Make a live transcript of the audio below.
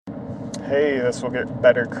Hey, this will get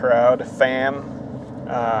better crowd, fam.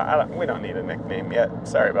 We don't need a nickname yet.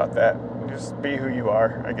 Sorry about that. Just be who you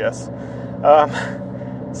are, I guess.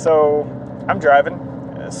 So I'm driving,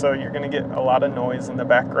 so you're going to get a lot of noise in the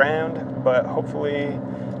background, but hopefully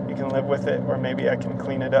you can live with it, or maybe I can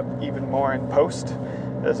clean it up even more in post.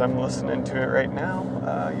 As I'm listening to it right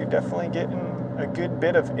now, you're definitely getting a good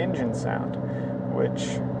bit of engine sound,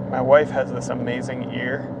 which my wife has this amazing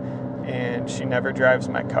ear, and she never drives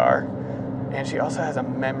my car. And she also has a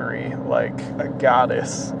memory like a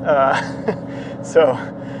goddess. So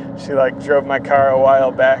she drove my car a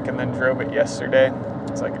while back and then drove it yesterday.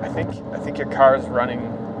 It's like, I think your car's running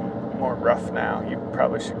more rough now. You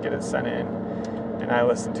probably should get it sent in. And I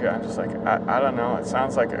listened to it. I'm just like, I don't know. It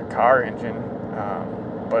sounds like a car engine,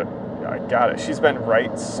 but I got it. She's been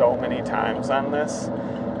right so many times on this.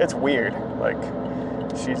 It's weird.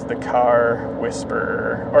 She's the car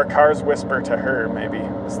whisperer, or cars whisper to her, maybe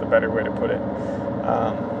is the better way to put it.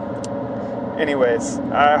 Anyways,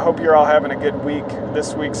 I hope you're all having a good week.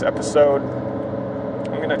 This week's episode,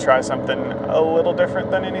 I'm going to try something a little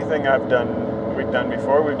different than anything we've done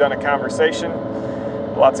before. We've done a conversation,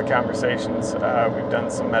 lots of conversations. We've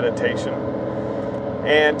done some meditation.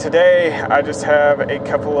 And today, I just have a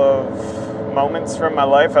couple of moments from my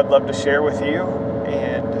life I'd love to share with you,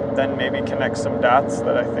 and then maybe connect some dots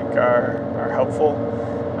that I think are helpful.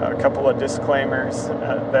 A couple of disclaimers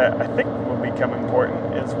that I think will become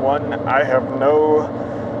important is, one, I have no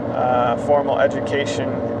formal education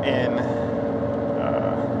in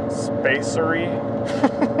spacery,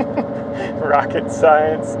 rocket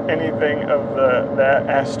science, anything of that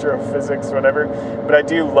astrophysics, whatever. But I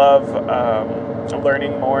do love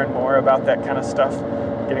learning more and more about that kind of stuff,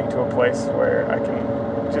 getting to a place where I can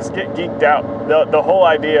just get geeked out. The whole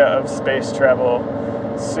idea of space travel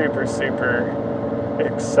super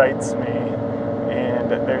excites me, and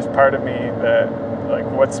there's part of me that,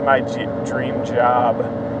 what's my dream job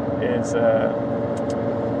is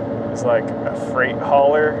like a freight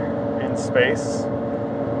hauler in space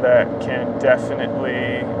that can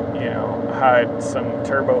definitely, hide some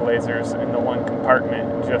turbo lasers in the one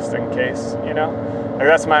compartment just in case,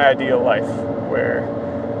 that's my ideal life, where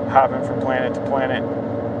hopping from planet to planet.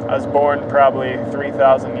 I was born probably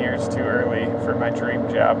 3,000 years too early for my dream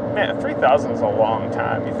job. Man, 3,000 is a long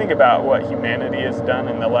time. You think about what humanity has done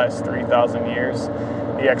in the last 3,000 years,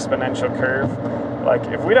 the exponential curve.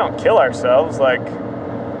 If we don't kill ourselves,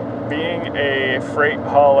 being a freight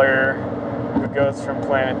hauler who goes from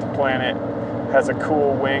planet to planet, has a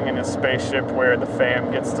cool wing in a spaceship where the fam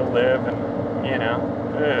gets to live, and,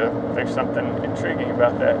 there's something intriguing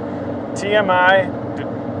about that. TMI,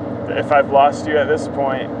 if I've lost you at this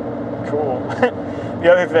point, cool. The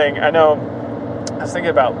other thing, I was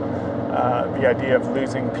thinking about the idea of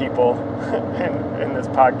losing people in this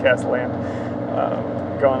podcast land,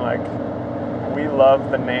 going we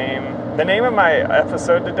love the name. The name of my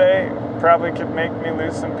episode today probably could make me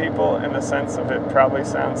lose some people, in the sense of it probably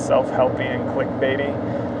sounds self-helpy and clickbaity.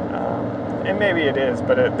 And maybe it is,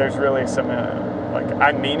 but there's really some,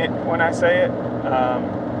 I mean it when I say it.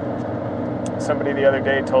 Somebody the other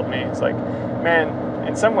day told me, it's man,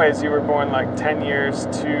 in some ways you were born 10 years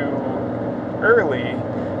too early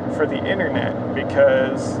for the internet,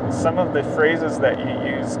 because some of the phrases that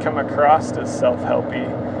you use come across as self-helpy,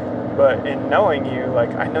 but in knowing you,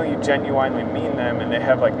 I know you genuinely mean them, and they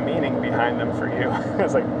have meaning behind them for you.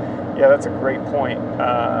 It's yeah, that's a great point.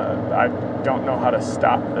 I don't know how to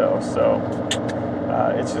stop though, so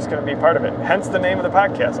it's just going to be part of it. Hence the name of the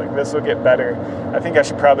podcast, This Will Get Better. I think I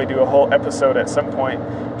should probably do a whole episode at some point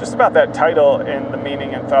just about that title and the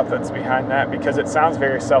meaning and thought that's behind that, because it sounds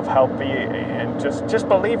very self-helpy and just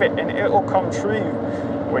believe it and it will come true,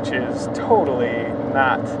 which is totally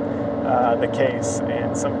not the case.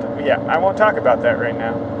 And I won't talk about that right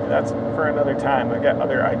now. That's for another time. I got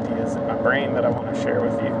other ideas in my brain that I want to share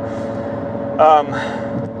with you.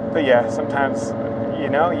 But yeah, sometimes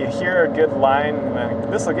you hear a good line,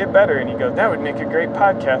 this will get better, and you go, that would make a great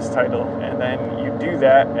podcast title, and then you do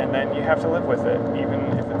that, and then you have to live with it,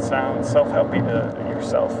 even if it sounds self-helpy to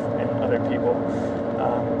yourself and other people.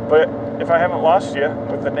 But if I haven't lost you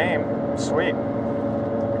with the name, sweet.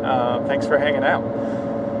 Thanks for hanging out.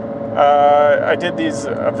 I did these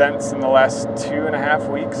events in the last 2.5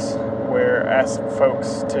 weeks where I asked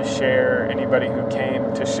folks to share, anybody who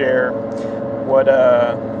came, to share what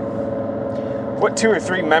 2 or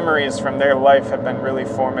 3 memories from their life have been really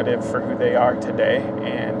formative for who they are today.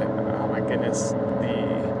 And oh my goodness,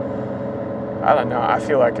 I don't know, I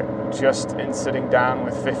feel like just in sitting down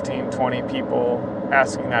with 15, 20 people,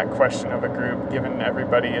 asking that question of a group, giving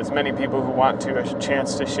everybody, as many people who want to, a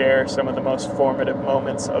chance to share some of the most formative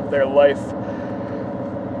moments of their life.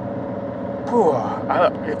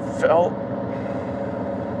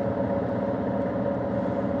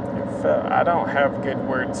 I don't have good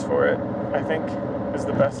words for it, I think, is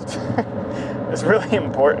the best. It's really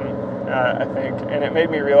important, I think, and it made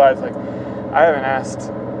me realize, like, I haven't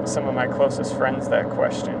asked some of my closest friends that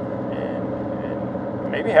question,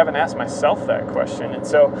 and maybe haven't asked myself that question. And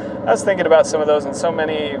so I was thinking about some of those, and so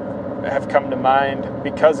many have come to mind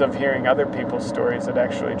because of hearing other people's stories that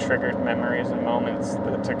actually triggered memories and moments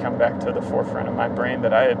to come back to the forefront of my brain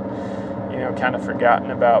that I had, kind of forgotten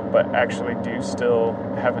about, but actually do still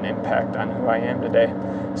have an impact on who I am today.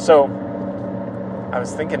 So I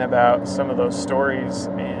was thinking about some of those stories,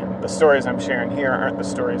 and the stories I'm sharing here aren't the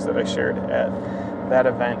stories that I shared at that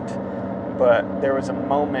event, but there was a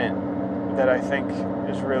moment that I think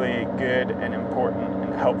is really good and important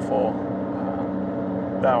and helpful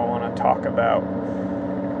that I want to talk about,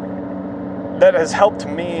 that has helped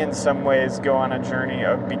me in some ways go on a journey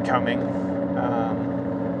of becoming.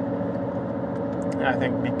 And I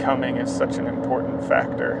think becoming is such an important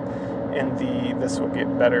factor in the This Will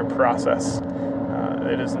Get Better process.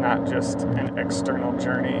 It is not just an external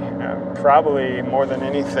journey. Probably more than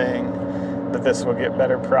anything, the This Will Get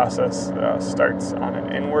Better process starts on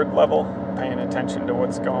an inward level, paying attention to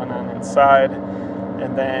what's going on inside,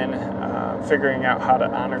 and then figuring out how to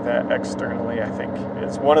honor that externally, I think,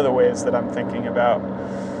 is one of the ways that I'm thinking about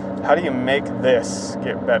how do you make this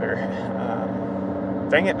get better.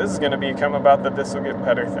 Dang it, this is going to become about the This Will Get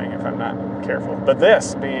Better thing if I'm not careful. The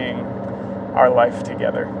this being our life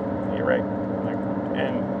together, you're right.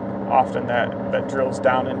 And often that drills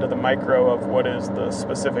down into the micro of what is the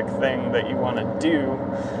specific thing that you want to do.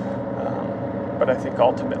 But I think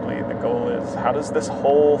ultimately the goal is, how does this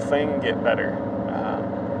whole thing get better?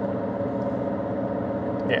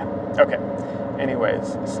 Okay.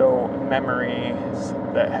 Anyways, so memories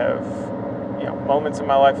that have, moments in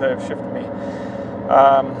my life that have shifted me.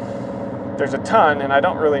 There's a ton, and I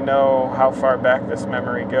don't really know how far back this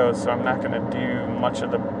memory goes, so I'm not going to do much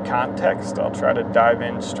of the context. I'll try to dive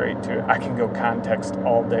in straight to it. I can go context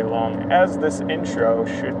all day long, as this intro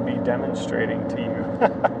should be demonstrating to you.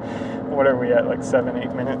 What are we at, like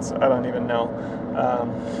 7-8 minutes? I don't even know,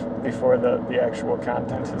 before the actual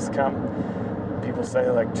content has come. People say,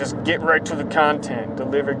 like, just get right to the content,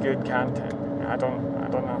 deliver good content. I don't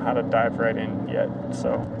know how to dive right in yet,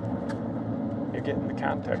 so you're getting the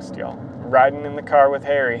context, y'all. Riding in the car with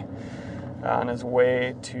Harry on his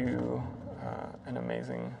way to an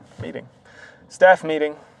amazing meeting. Staff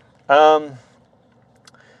meeting at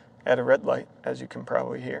a red light, as you can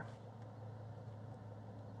probably hear.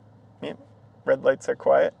 Yeah, red lights are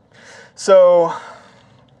quiet. So,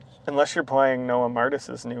 unless you're playing Noah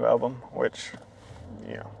Martis's new album, which,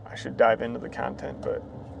 I should dive into the content, but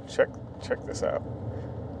check this out.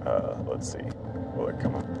 Let's see. Will it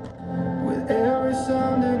come up? With every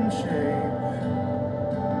sound and change.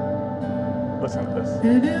 Listen to this.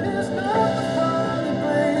 And it is not the fall that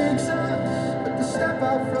breaks us, but the step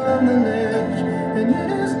out from the ledge. And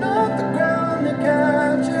it is not the ground that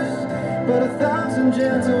catches, but 1,000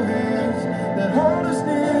 gentle hands that hold us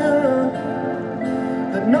nearer,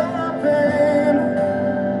 that know our pain,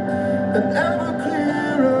 and ever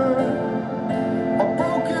clearer, a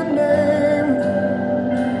broken name,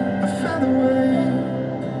 a featherweight.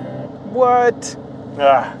 What?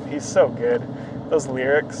 He's so good. Those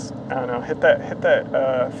lyrics, I don't know, hit that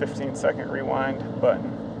 15-second rewind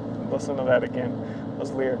button. Listen to that again.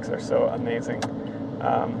 Those lyrics are so amazing.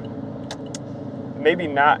 Maybe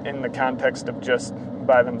not in the context of just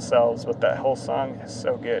by themselves, but that whole song is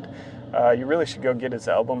so good. You really should go get his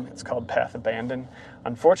album. It's called Path Abandoned.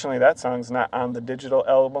 Unfortunately, that song's not on the digital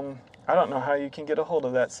album. I don't know how you can get a hold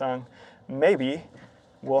of that song. Maybe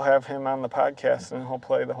we'll have him on the podcast and he'll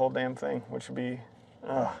play the whole damn thing, which would be,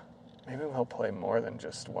 maybe he'll play more than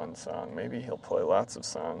just one song. Maybe he'll play lots of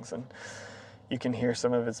songs and you can hear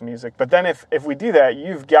some of his music. But then if we do that,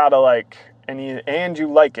 you've got to and you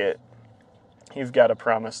like it, you've got to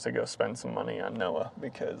promise to go spend some money on Noah,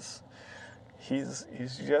 because he's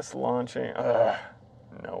just launching.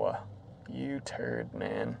 Noah, you turd,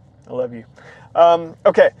 man. I love you.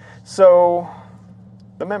 Okay, so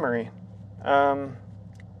the memory.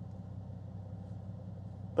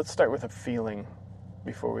 Let's start with a feeling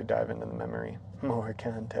before we dive into the memory. More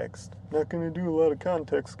context. Not going to do a lot of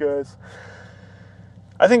context, guys.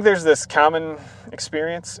 I think there's this common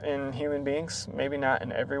experience in human beings, maybe not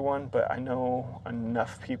in everyone, but I know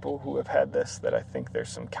enough people who have had this that I think there's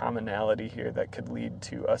some commonality here that could lead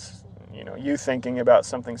to us, you thinking about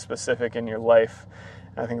something specific in your life.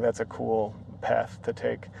 I think that's a cool path to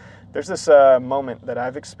take. There's this moment that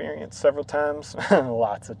I've experienced several times,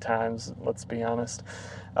 lots of times, let's be honest.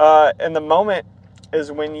 And the moment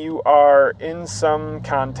is when you are in some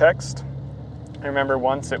context. I remember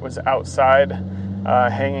once it was outside,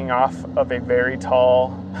 hanging off of a very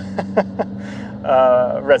tall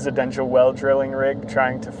residential well drilling rig,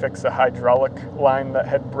 trying to fix a hydraulic line that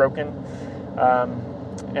had broken.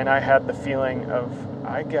 And I had the feeling of,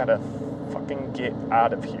 I gotta fucking get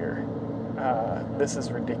out of here. This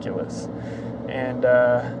is ridiculous. And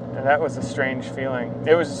that was a strange feeling.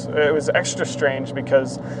 It was extra strange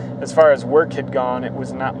because as far as work had gone, it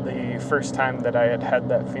was not the first time that I had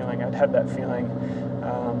that feeling. I'd had that feeling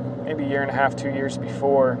maybe a year and a half, 2 years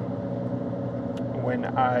before, when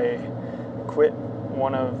I quit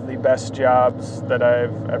one of the best jobs that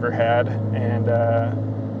I've ever had. And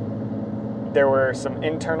there were some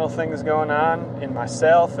internal things going on in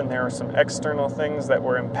myself, and there were some external things that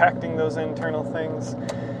were impacting those internal things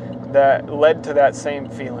that led to that same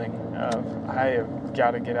feeling of, I have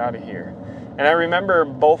got to get out of here. And I remember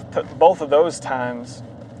both of those times.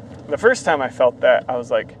 The first time I felt that, I was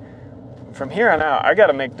like, from here on out, I got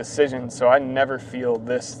to make decisions so I never feel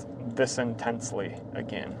this intensely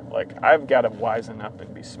again. Like, I've got to wisen up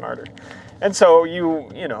and be smarter. And so you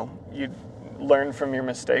learn from your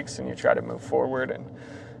mistakes and you try to move forward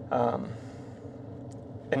and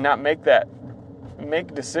not make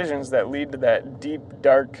decisions that lead to that deep,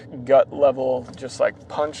 dark gut level, just like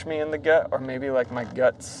punch me in the gut, or maybe like my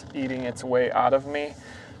gut's eating its way out of me,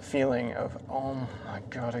 feeling of, oh my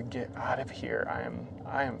God, I get out of here.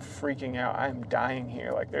 I am freaking out. I am dying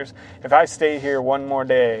here. Like, if I stay here one more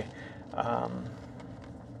day,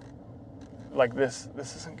 like this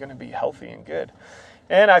isn't going to be healthy and good.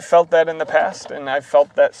 And I felt that in the past, and I've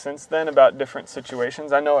felt that since then about different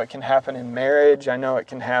situations. I know it can happen in marriage. I know it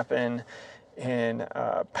can happen in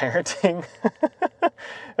parenting,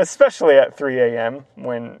 especially at 3 a.m.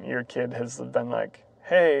 when your kid has been like,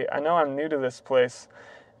 hey, I know I'm new to this place,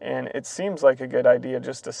 and it seems like a good idea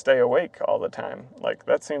just to stay awake all the time. Like,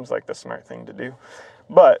 that seems like the smart thing to do.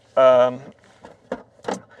 But,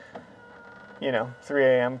 3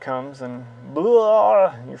 a.m. comes and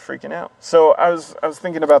blah, you're freaking out. So I was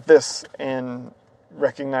thinking about this and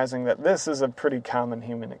recognizing that this is a pretty common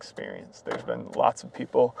human experience. There's been lots of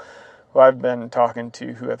people who I've been talking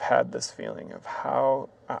to who have had this feeling of how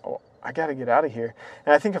I got to get out of here.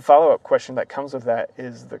 And I think a follow-up question that comes with that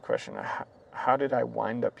is the question of how did I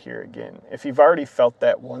wind up here again? If you've already felt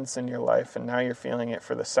that once in your life and now you're feeling it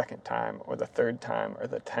for the second time or the third time or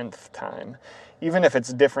the 10th time, even if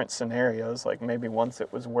it's different scenarios, like maybe once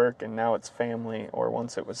it was work and now it's family, or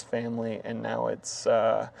once it was family and now it's,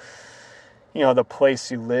 the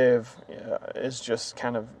place you live is just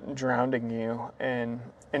kind of drowning you, and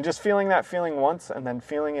just feeling that feeling once and then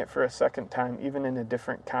feeling it for a second time, even in a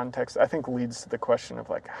different context, I think leads to the question of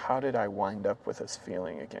like, how did I wind up with this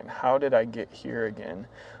feeling again? How did I get here again,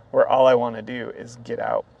 where all I want to do is get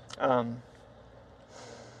out?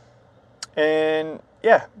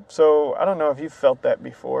 So I don't know if you've felt that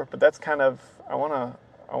before, but that's kind of, I want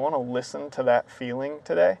to listen to that feeling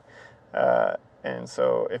today. And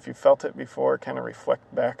so if you felt it before, kind of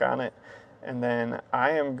reflect back on it. And then I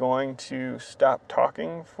am going to stop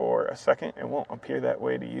talking for a second. It won't appear that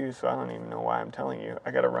way to you, so I don't even know why I'm telling you. I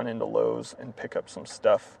got to run into Lowe's and pick up some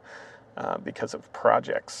stuff because of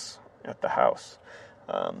projects at the house.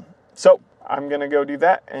 So I'm going to go do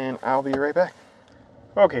that, and I'll be right back.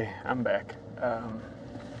 Okay, I'm back.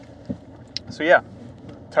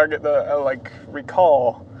 Target the,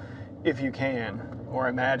 recall if you can, or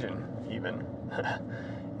imagine even,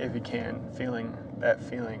 if you can, that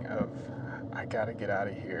feeling of, I gotta get out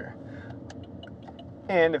of here.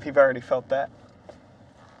 And if you've already felt that,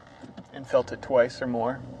 and felt it twice or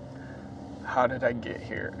more, how did I get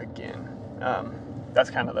here again? That's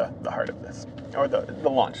kind of the heart of this, or the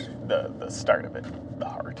launch, the start of it, the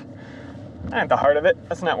heart. Not the heart of it.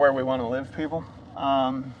 That's not where we want to live, people.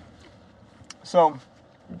 So,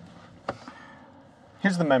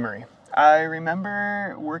 here's the memory. I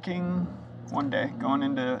remember working one day, going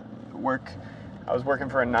into work. I was working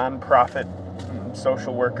for a nonprofit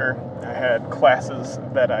social worker. I had classes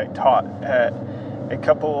that I taught at a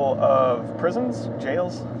couple of prisons,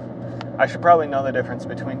 jails. I should probably know the difference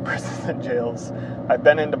between prisons and jails. I've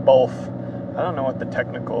been into both. I don't know what the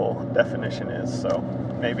technical definition is, so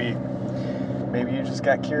maybe Maybe you just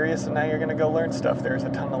got curious and now you're going to go learn stuff. There's a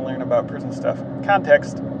ton to learn about prison stuff.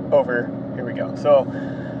 Context over. Here we go. So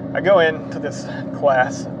I go into this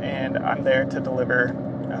class and I'm there to deliver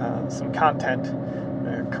some content,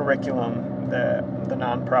 curriculum that the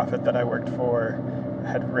nonprofit that I worked for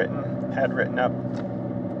had written up.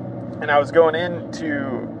 And I was going in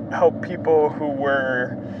to help people who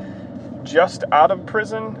were just out of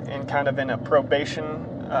prison and kind of in a probation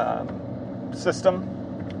system,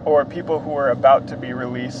 or people who were about to be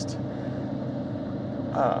released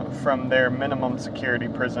from their minimum security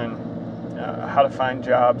prison, how to find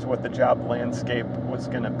jobs, what the job landscape was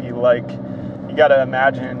going to be like. You got to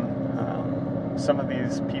imagine some of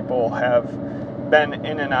these people have been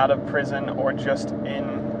in and out of prison or just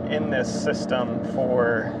in this system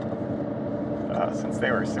for since they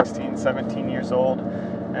were 16, 17 years old.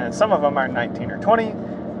 And some of them are 19 or 20.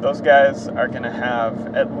 Those guys are going to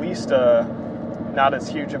have at least not as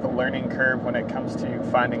huge of a learning curve when it comes to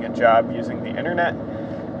finding a job using the internet.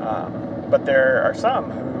 But there are some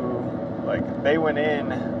who, like, they went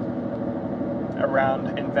in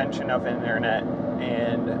around invention of internet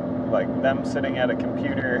and, like, them sitting at a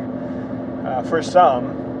computer. For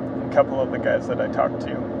some, a couple of the guys that I talked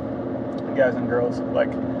to, guys and girls,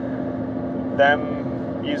 like,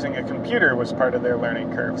 them using a computer was part of their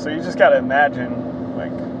learning curve. So you just got to imagine,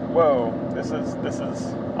 like, whoa, this is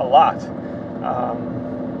a lot.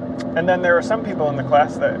 And then there were some people in the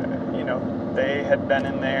class that, you know, they had been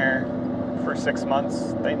in there for 6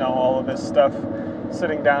 months. They know all of this stuff.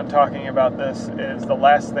 Sitting down talking about this is the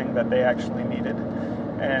last thing that they actually needed.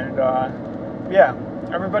 And yeah,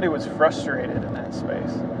 everybody was frustrated in that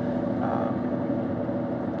space.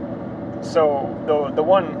 So the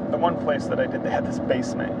one place that I did, they had this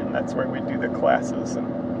basement, and that's where we do the classes.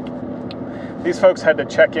 And these folks had to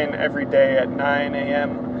check in every day at 9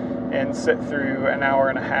 a.m. and sit through an hour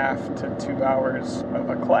and a half to 2 hours of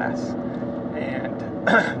a class,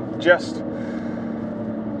 and just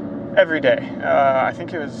every day. I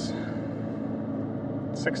think it was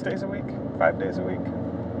 6 days a week, 5 days a week.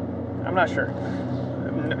 I'm not sure.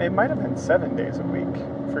 It might have been 7 days a week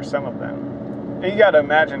for some of them. You got to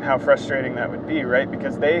imagine how frustrating that would be, right?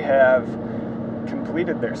 Because they have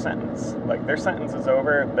completed their sentence. Like, their sentence is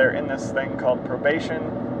over. They're in this thing called probation,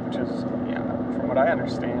 which is, from what I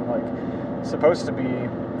understand, like, supposed to be,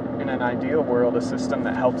 in an ideal world, a system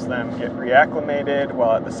that helps them get reacclimated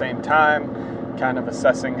while at the same time kind of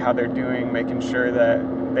assessing how they're doing, making sure that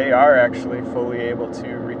they are actually fully able to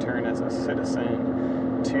return as a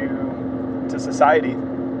citizen to society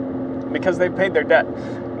because they've paid their debt.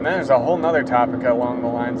 And then there's a whole nother topic along the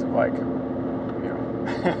lines of, like,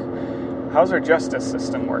 how's our justice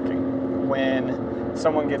system working? When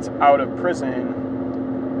someone gets out of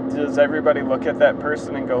prison, does everybody look at that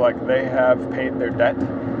person and go, like, they have paid their debt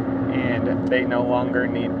and they no longer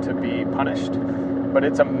need to be punished? But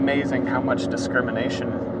it's amazing how much discrimination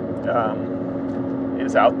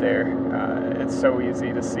is out there. It's so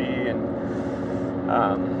easy to see, and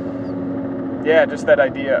just that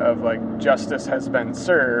idea of, like, justice has been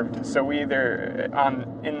served. So we either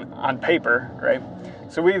on paper, right?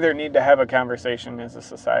 So we either need to have a conversation as a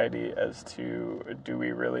society as to, do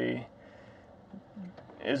we really,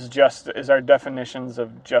 is our definitions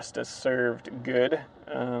of justice served good,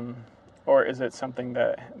 or is it something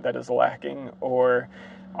that is lacking? Or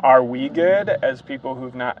are we good as people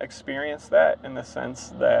who've not experienced that, in the sense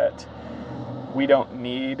that we don't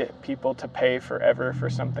need people to pay forever for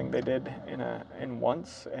something they did in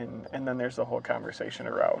once, and then there's the whole conversation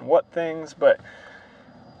around what things. But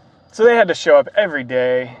so they had to show up every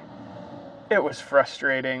day. It was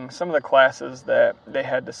frustrating. Some of the classes that they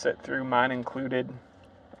had to sit through, mine included,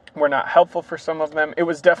 were not helpful for some of them. It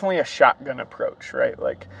was definitely a shotgun approach, right?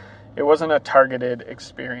 Like, it wasn't a targeted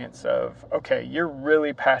experience of, okay, you're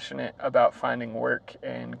really passionate about finding work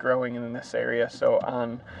and growing in this area. So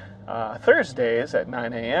on Thursdays at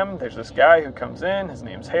 9 a.m., there's this guy who comes in. His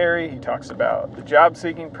name's Harry. He talks about the job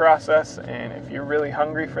seeking process. And if you're really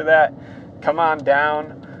hungry for that, come on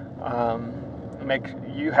down.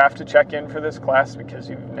 You have to check in for this class because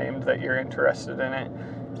you've named that you're interested in it.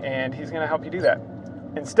 And he's going to help you do that.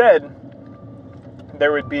 Instead,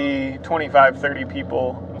 there would be 25, 30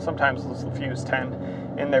 people, sometimes as few as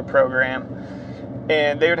 10, in their program.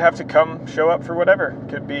 And they would have to come show up for whatever.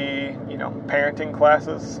 Could be, parenting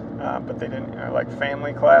classes, but they didn't, or like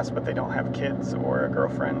family class, but they don't have kids or a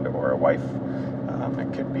girlfriend or a wife.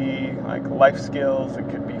 It could be like life skills. It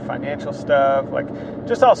could be financial stuff, like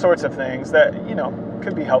just all sorts of things that,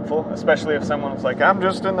 could be helpful, especially if someone's like, I'm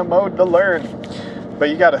just in the mode to learn. But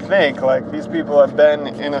you got to think, like, these people have been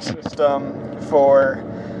in a system for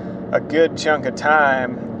a good chunk of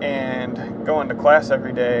time and going to class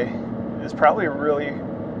every day is probably really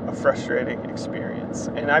a frustrating experience.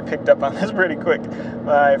 And I picked up on this pretty quick.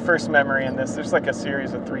 My first memory in this, there's like a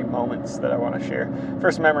series of 3 moments that I want to share.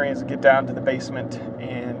 First memory is get down to the basement,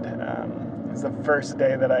 and it's the first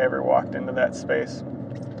day that I ever walked into that space.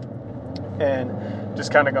 And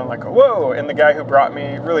just kind of going like, whoa. And the guy who brought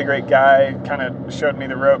me, really great guy, kind of showed me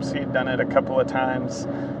the ropes. He'd done it a couple of times.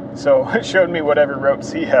 So it showed me whatever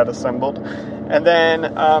ropes he had assembled. And then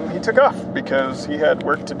he took off because he had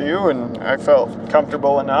work to do, and I felt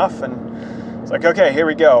comfortable enough. And it's like, okay, here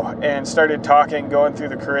we go. And started talking, going through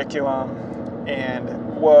the curriculum.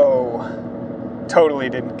 And whoa, totally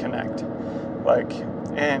didn't connect.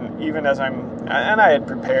 And even as I had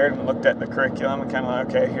prepared and looked at the curriculum and kind of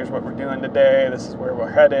like, okay, here's what we're doing today. This is where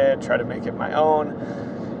we're headed. Try to make it my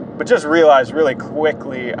own. But just realized really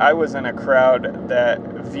quickly I was in a crowd that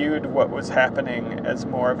viewed what was happening as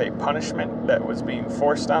more of a punishment that was being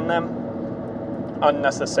forced on them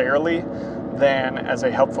unnecessarily than as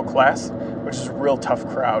a helpful class, which is a real tough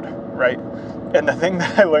crowd, right? And the thing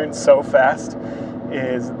that I learned so fast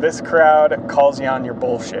is this crowd calls you on your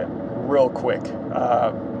bullshit real quick.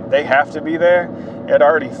 They have to be there. It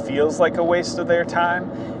already feels like a waste of their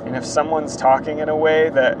time. And if someone's talking in a way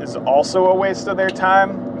that is also a waste of their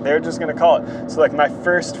time, they're just going to call it. So like my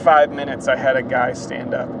first 5 minutes, I had a guy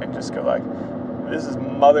stand up and just go like, this is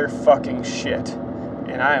motherfucking shit.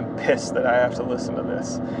 And I am pissed that I have to listen to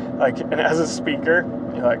this. And as a speaker,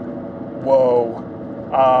 you're like, whoa.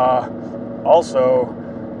 Also,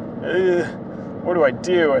 what do I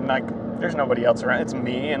do? And there's nobody else around. It's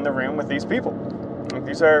me in the room with these people.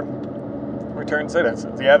 These are returned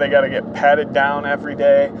citizens. Yeah, they got to get patted down every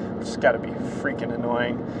day, which has got to be freaking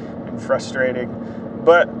annoying and frustrating.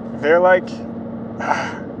 But they're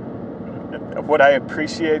what I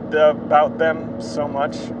appreciate about them so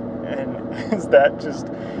much, and is that just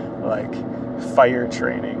fire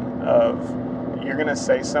training of you're going to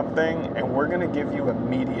say something and we're going to give you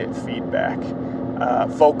immediate feedback,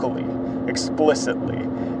 vocally, explicitly.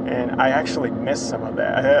 And I actually miss some of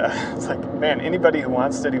that. It's like, man, anybody who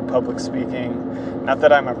wants to do public speaking, not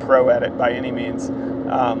that I'm a pro at it by any means,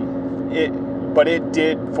 but it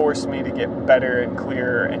did force me to get better and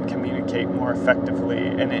clearer and communicate more effectively,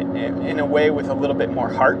 and in a way with a little bit more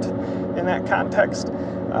heart in that context.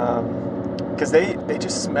 Because they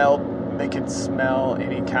just they could smell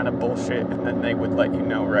any kind of bullshit, and then they would let you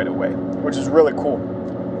know right away, which is really cool.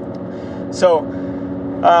 So,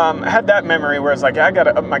 I had that memory where it's like, I got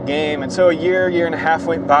to up my game. And so a year and a half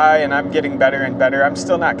went by, and I'm getting better and better. I'm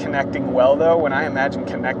still not connecting well, though. When I imagine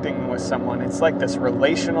connecting with someone, it's like this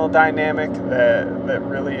relational dynamic that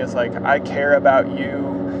really is like, I care about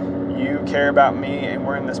you, you care about me, and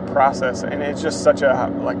we're in this process. And it's just such a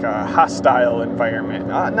hostile environment.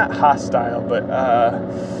 Not hostile, but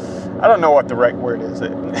I don't know what the right word is.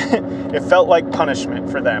 It felt like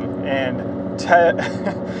punishment for them. And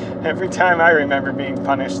every time I remember being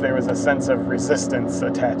punished, there was a sense of resistance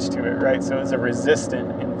attached to it, right? So it was a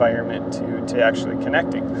resistant environment to actually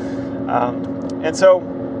connecting. And so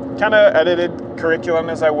kind of edited curriculum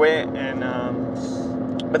as I went.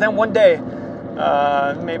 But then one day,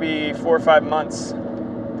 maybe 4 or 5 months,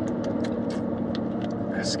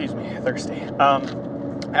 excuse me, thirsty,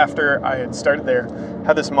 after I had started there,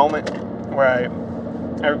 had this moment where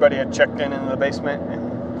everybody had checked in the basement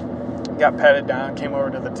and got patted down, came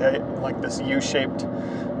over to the this U-shaped,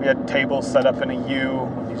 we had tables set up in a U,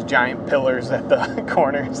 these giant pillars at the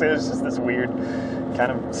corners. It was just this weird,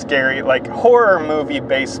 kind of scary, horror movie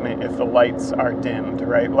basement if the lights are dimmed,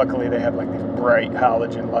 right? Luckily they have these bright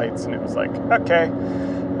halogen lights, and it was okay.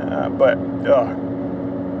 But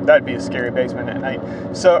that'd be a scary basement at night,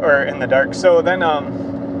 or in the dark. So then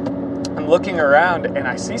I'm looking around and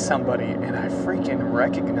I see somebody and I freaking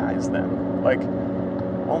recognize them.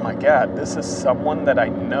 Oh my God, this is someone that I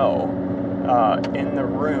know in the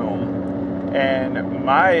room. And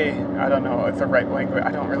I don't know if the right language,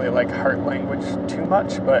 I don't really like heart language too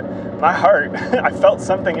much, but my heart, I felt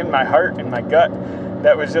something in my heart, in my gut,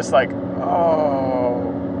 that was just oh,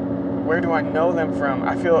 where do I know them from?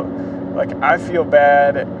 I feel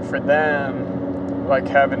bad for them,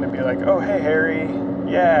 having to be oh, hey, Harry,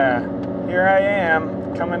 yeah, here I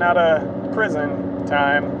am, coming out of prison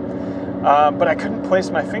time. But I couldn't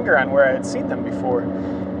place my finger on where I had seen them before.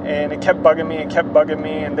 And it kept bugging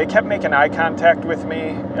me, and they kept making eye contact with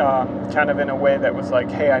me, kind of in a way that was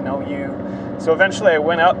hey, I know you. So eventually I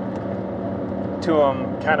went up to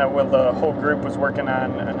them, kind of while the whole group was working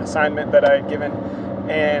on an assignment that I had given,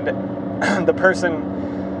 and the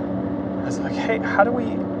person was hey, how do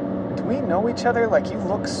we do we know each other? Like, you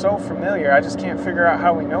look so familiar. I just can't figure out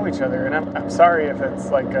how we know each other. And I'm sorry if it's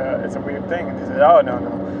like it's a weird thing. And he said, oh,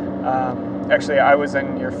 no. Actually, I was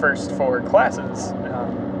in your first 4 classes.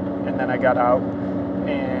 And then I got out,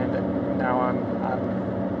 and now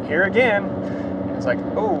I'm here again. And it's like,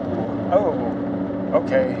 oh,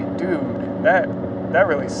 okay, dude, that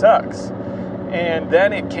really sucks. And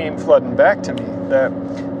then it came flooding back to me that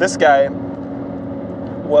this guy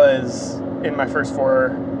was in my first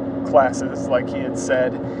 4 classes, like he had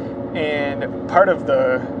said, and part of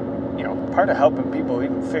helping people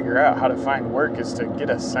even figure out how to find work is to get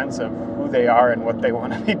a sense of who they are and what they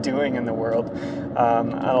want to be doing in the world.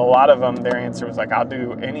 And a lot of them, their answer was like, I'll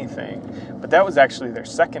do anything. But that was actually their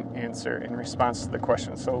second answer in response to the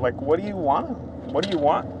question. So, like, what do you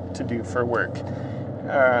want to do for work?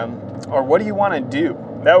 Or what do you want to do?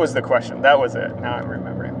 That was the question. That was it. Now I'm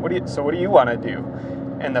remembering. What do you want to do?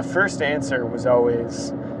 And the first answer was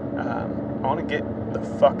always, I want to get the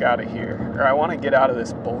fuck out of here, or I want to get out of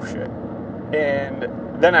this bullshit. And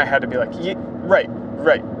then I had to be like, yeah, right.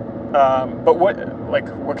 But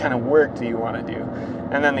what kind of work do you want to do?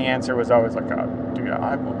 And then the answer was always like, oh, dude,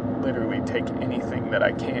 I will literally take anything that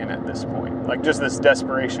I can at this point. Like, just this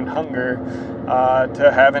desperation hunger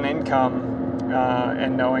to have an income,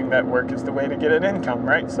 and knowing that work is the way to get an income,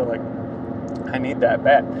 right? So, like, I need that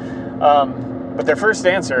bad. But their first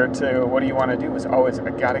answer to what do you want to do was always, I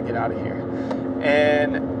gotta get out of here.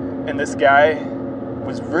 And this guy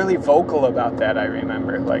was really vocal about that, I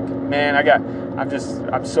remember. Like, man,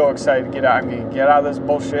 I'm so excited to get out. I'm gonna get out of this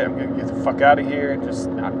bullshit. I'm gonna get the fuck out of here, and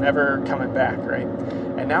I'm never coming back, right?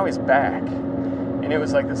 And now he's back. And it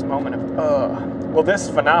was like this moment of, well, this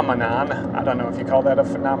phenomenon, I don't know if you call that a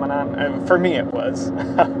phenomenon. For me, it was.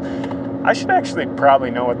 I should actually probably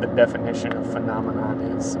know what the definition of phenomenon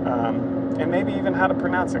is. And maybe even how to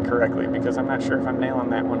pronounce it correctly, because I'm not sure if I'm nailing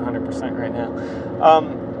that 100% right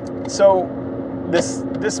now. So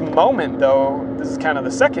this moment, though, this is kind of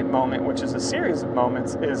the second moment, which is a series of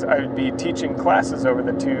moments, is I would be teaching classes over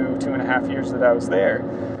the 2.5 years that I was there.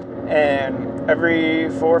 And every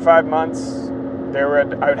 4 or 5 months, I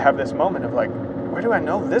would have this moment of like, where do I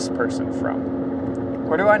know this person from?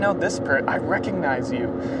 Where do I know this person? I recognize you.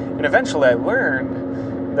 And eventually I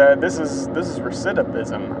learned that this is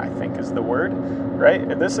recidivism, I think is the word, right?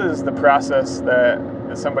 This is the process that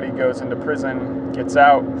somebody goes into prison, gets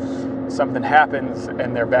out, something happens,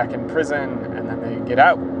 and they're back in prison, and then they get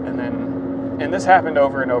out, and this happened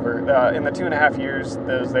over and over. In the 2.5 years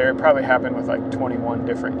that I was there, it probably happened with like 21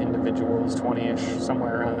 different individuals, 20-ish,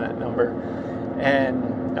 somewhere around that number.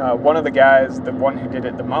 And one of the guys, the one who did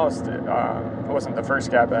it the most, it wasn't the first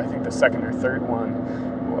guy, but I think the second or third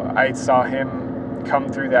one, I saw him come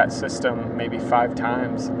through that system maybe 5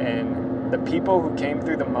 times, and the people who came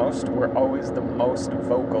through the most were always the most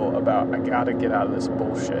vocal about, I gotta get out of this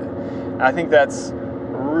bullshit. And I think that's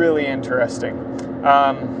really interesting.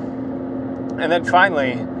 And then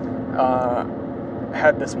finally,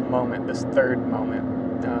 had this moment, this third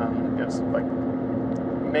moment. It was like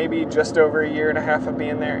maybe just over 1.5 years of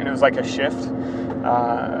being there, and it was like a shift.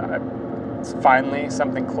 Finally,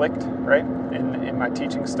 something clicked, right, in my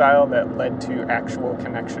teaching style that led to actual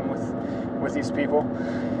connection with these people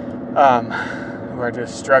who are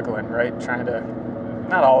just struggling, right, trying to.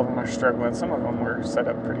 Not all of them are struggling. Some of them were set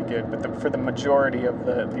up pretty good, but for the majority of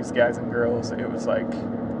these guys and girls, it was like,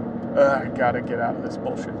 I gotta get out of this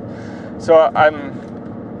bullshit. So I'm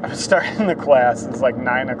starting the class. It's like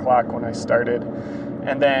 9 o'clock when I started.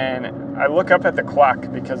 And then I look up at the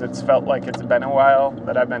clock because it's felt like it's been a while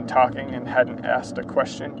that I've been talking and hadn't asked a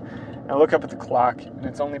question. And I look up at the clock and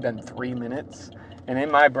it's only been 3 minutes. And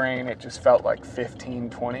in my brain, it just felt like 15,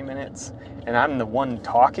 20 minutes. And I'm the one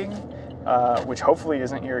talking, which hopefully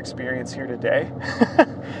isn't your experience here today.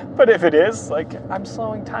 But if it is, like, I'm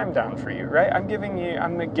slowing time down for you, right? I'm giving you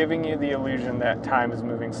the illusion that time is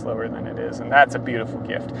moving slower than it is. And that's a beautiful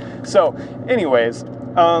gift. So anyways,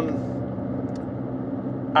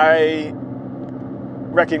 I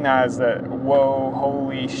recognize that, whoa,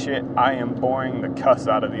 holy shit, I am boring the cuss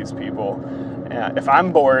out of these people. If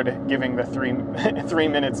I'm bored giving the 3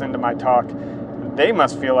 minutes into my talk, they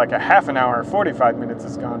must feel like a half an hour, 45 minutes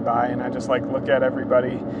has gone by, and I just like look at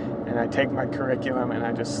everybody, and I take my curriculum and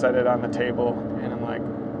I just set it on the table, and I'm like,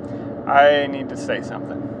 I need to say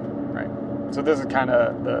something, right? So this is kind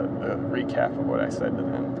of the recap of what I said to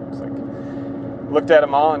them. It's like, looked at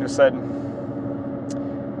them all and just said,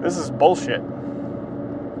 this is bullshit.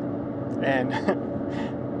 And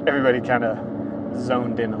everybody kind of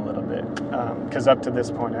zoned in a little bit, because up to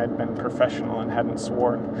this point I had been professional and hadn't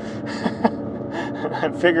sworn.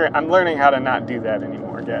 I'm learning how to not do that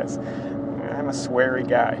anymore, guys. I'm a sweary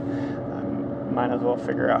guy. Might as well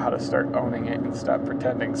figure out how to start owning it and stop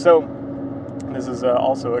pretending. So this is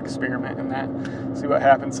also an experiment in that. See what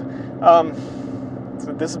happens.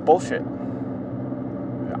 So this is bullshit.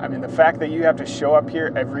 I mean, the fact that you have to show up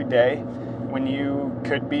here every day when you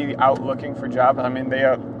could be out looking for jobs. I mean,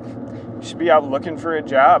 you should be out looking for a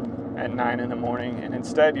job at 9 in the morning, and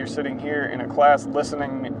instead you're sitting here in a class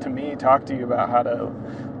listening to me talk to you about how to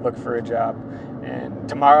look for a job. And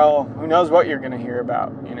tomorrow, who knows what you're going to hear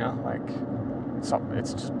about,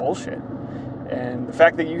 it's just bullshit. And the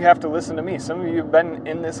fact that you have to listen to me, some of you have been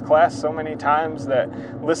in this class so many times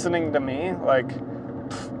that listening to me,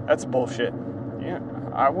 that's bullshit.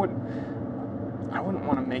 I wouldn't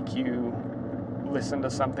want to make you listen to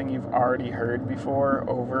something you've already heard before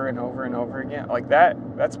over and over and over again.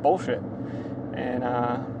 That's bullshit. And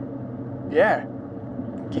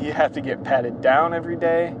you have to get patted down every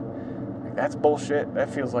day. That's bullshit. That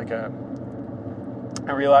feels like I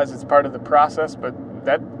realize it's part of the process, but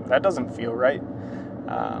that doesn't feel right.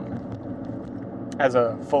 As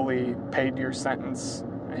a fully paid your sentence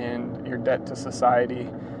and your debt to society,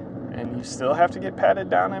 and you still have to get patted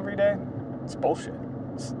down every day, it's bullshit.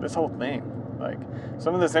 This whole thing.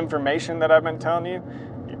 Some of this information that I've been telling you,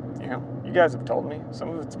 you guys have told me, some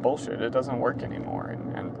of it's bullshit. It doesn't work anymore,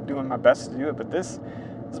 and I'm doing my best to do it, but this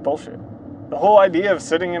is bullshit. The whole idea of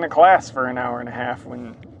sitting in a class for an hour and a half,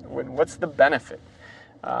 when what's the benefit?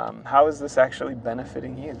 How is this actually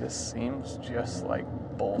benefiting you? This seems just like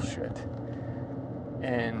bullshit.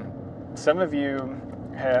 And some of you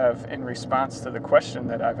have, in response to the question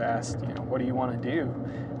that I've asked, what do you want to do,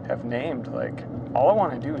 have named, all I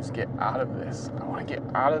want to do is get out of this. I want to get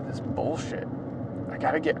out of this bullshit. I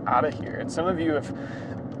got to get out of here. And some of you have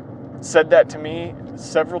said that to me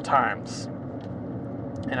several times,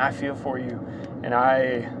 and I feel for you, and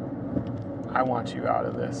I want you out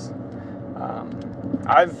of this.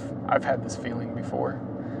 I've had this feeling before.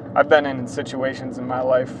 I've been in situations in my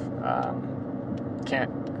life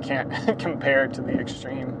can't compare to the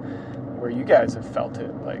extreme where you guys have felt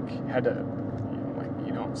it. Had to,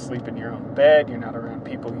 you don't sleep in your own bed. You're not around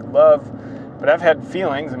people you love. But I've had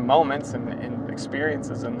feelings and moments and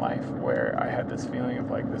experiences in life where I had this feeling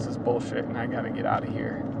of this is bullshit and I got to get out of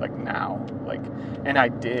here now. And I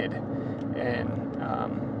did. And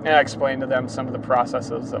I explained to them some of the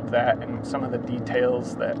processes of that and some of the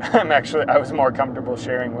details that I was more comfortable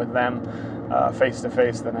sharing with them face to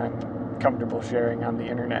face than I'm comfortable sharing on the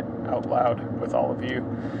internet out loud with all of you.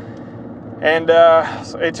 And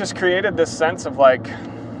so it just created this sense of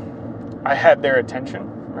I had their attention,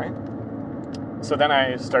 right? So then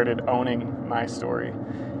I started owning my story,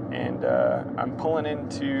 and I'm pulling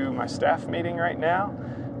into my staff meeting right now.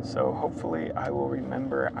 So hopefully I will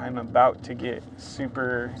remember I'm about to get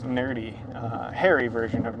super nerdy, hairy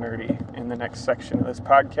version of nerdy in the next section of this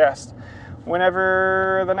podcast.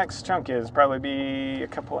 Whenever the next chunk is, probably be a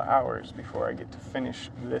couple of hours before I get to finish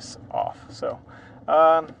this off. So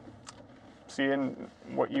see you in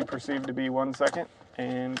what you perceive to be 1 second,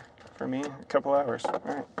 and for me, a couple hours. All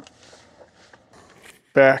right.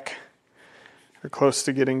 Back, or close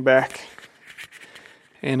to getting back.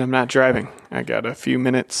 And I'm not driving. I got a few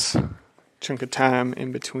minutes, chunk of time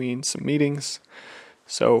in between some meetings.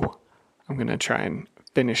 So I'm going to try and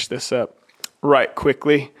finish this up right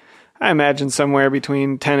quickly. I imagine somewhere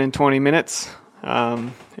between 10 and 20 minutes,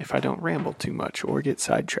 if I don't ramble too much or get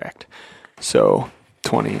sidetracked. So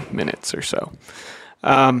 20 minutes or so.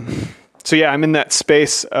 So yeah, I'm in that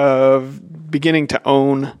space of beginning to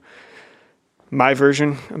own my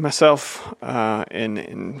version of myself,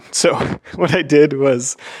 and so what I did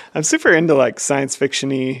was, I'm super into science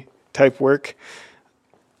fiction-y type work,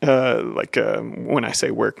 when I say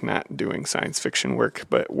work, not doing science fiction work,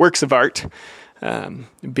 but works of art,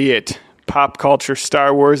 be it pop culture,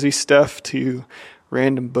 Star Wars-y stuff, to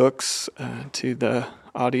random books, to the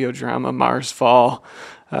audio drama Mars Fall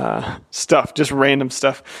stuff, just random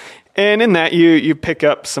stuff. And in that, you pick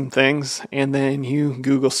up some things, and then you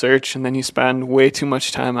Google search, and then you spend way too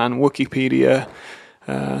much time on Wikipedia,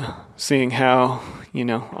 seeing how,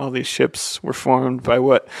 all these ships were formed by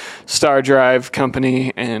what star drive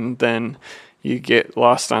company, and then you get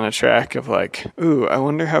lost on a track of ooh, I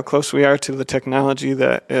wonder how close we are to the technology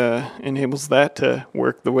that enables that to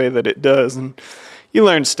work the way that it does, and you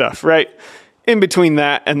learn stuff, right? In between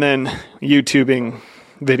that, and then YouTubing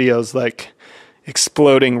videos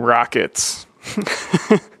exploding rockets.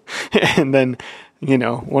 And then,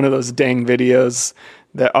 one of those dang videos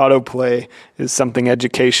that autoplay is something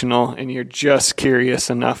educational, and you're just curious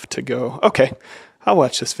enough to go, okay, I'll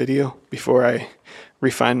watch this video before I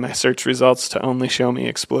refine my search results to only show me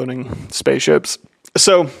exploding spaceships.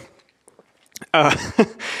 So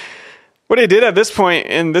What I did at this point,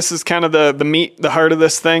 and this is kind of the meat, the heart of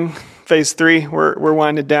this thing, phase 3, we're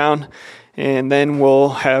winding down, and then we'll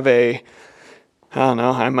have I don't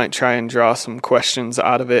know, I might try and draw some questions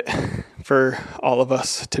out of it for all of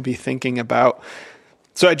us to be thinking about.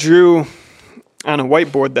 So I drew on a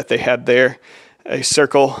whiteboard that they had there a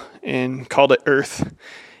circle and called it Earth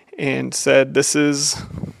and said, this is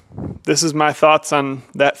my thoughts on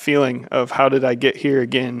that feeling of how did I get here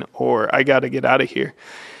again, or I got to get out of here.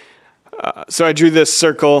 So I drew this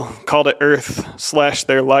circle, called it Earth /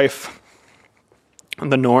 their life,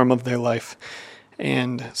 the norm of their life,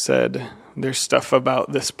 and said, there's stuff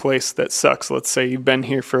about this place that sucks. Let's say you've been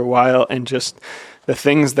here for a while and just the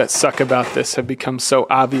things that suck about this have become so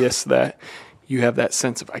obvious that you have that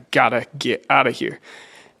sense of, I gotta get out of here.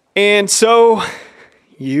 And so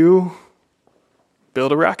you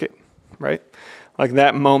build a rocket, right? Like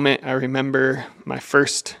that moment, I remember my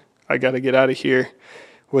first, I gotta get out of here,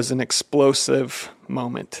 was an explosive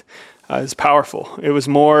moment. It was powerful. It was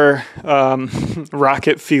more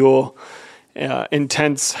rocket fuel,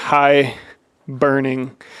 intense, high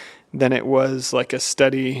burning than it was like a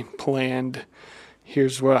steady, planned,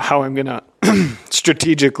 here's how I'm going to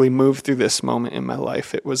strategically move through this moment in my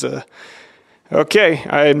life. It was okay,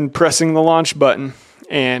 I'm pressing the launch button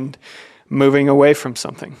and moving away from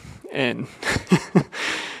something. And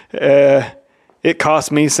it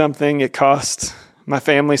cost me something. It cost my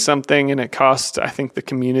family something, and it cost, I think, the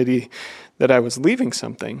community that I was leaving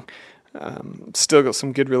something. Still got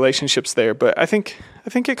some good relationships there, but I think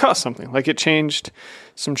it cost something. Like it changed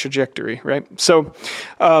some trajectory, right? So,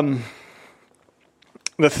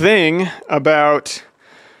 the thing about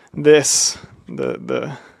this,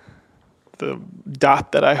 the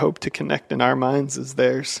dot that I hope to connect in our minds is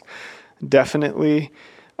there's definitely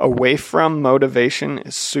away from motivation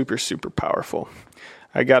is super, super powerful.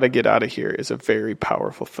 I got to get out of here is a very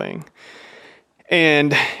powerful thing.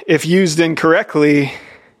 And if used incorrectly,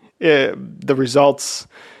 the results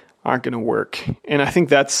aren't going to work. And I think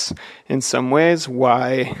that's in some ways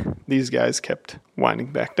why these guys kept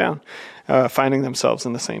winding back down, finding themselves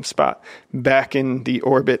in the same spot, back in the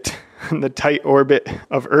orbit, the tight orbit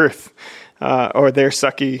of Earth, or their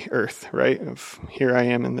sucky Earth, right? Of here I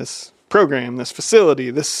am in this program, this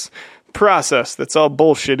facility, this process that's all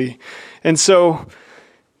bullshitty. And so,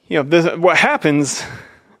 what happens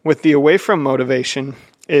with the away from motivation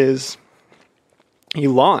is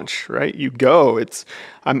you launch, right? You go.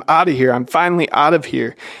 I'm out of here. I'm finally out of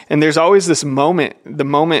here. And there's always this moment, the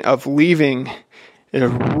moment of leaving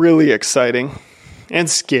is really exciting and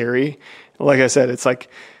scary. Like I said, it's like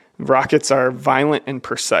rockets are violent and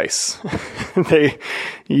precise.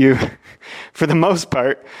 For the most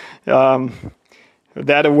part,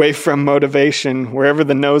 that away from motivation, wherever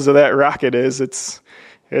the nose of that rocket is,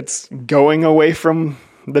 it's going away from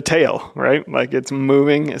the tail, right? Like it's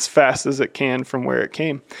moving as fast as it can from where it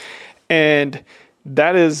came. And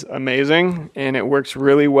that is amazing. And it works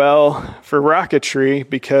really well for rocketry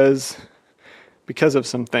because of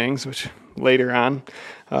some things, which later on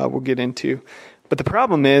we'll get into. But the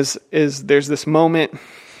problem is there's this moment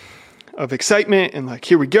of excitement and like,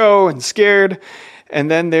 here we go, and scared. And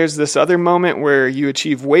then there's this other moment where you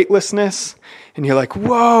achieve weightlessness and you're like,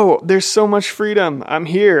 whoa, there's so much freedom. I'm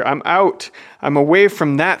here. I'm out. I'm away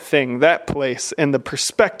from that thing, that place. And the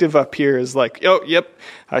perspective up here is like, oh, yep,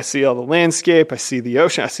 I see all the landscape. I see the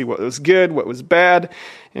ocean. I see what was good, what was bad.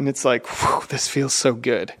 And it's like, whew, this feels so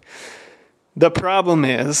good. The problem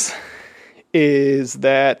is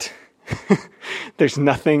that there's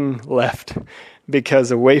nothing left,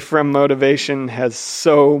 because away from motivation has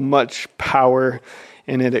so much power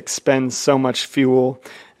and it expends so much fuel.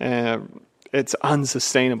 It's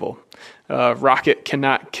unsustainable. Rocket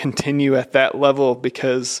cannot continue at that level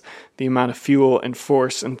because the amount of fuel and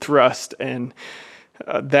force and thrust and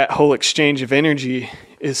that whole exchange of energy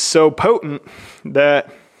is so potent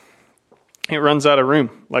that it runs out of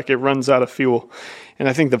room, like it runs out of fuel. And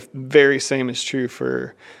I think the very same is true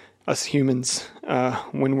for us humans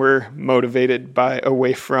when we're motivated by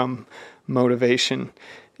away from motivation.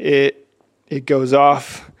 It goes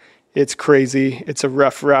off. It's crazy. It's a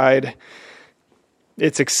rough ride.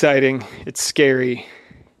 It's exciting. It's scary.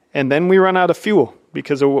 And then we run out of fuel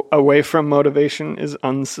because away from motivation is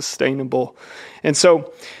unsustainable. And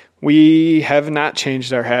so we have not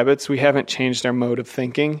changed our habits. We haven't changed our mode of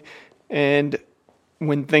thinking. And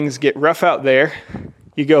when things get rough out there,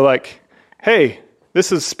 you go like, hey,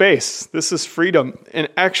 this is space. This is freedom. And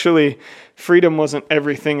actually, freedom wasn't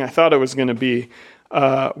everything I thought it was going to be.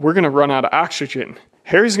 We're going to run out of oxygen.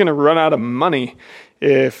 Harry's going to run out of money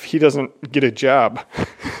if he doesn't get a job.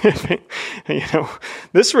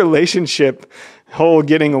 This relationship, whole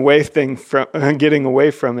getting away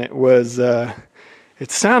from it was,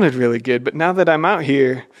 it sounded really good. But now that I'm out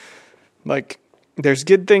here, like, there's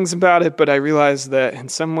good things about it, but I realize that in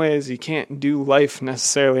some ways you can't do life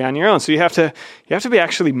necessarily on your own. So you have to be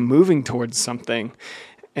actually moving towards something.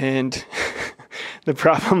 And the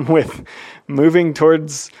problem with moving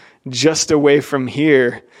towards just away from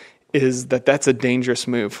here is that that's a dangerous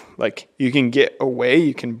move. Like, you can get away,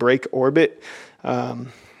 you can break orbit,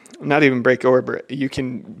 not even break orbit. You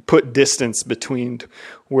can put distance between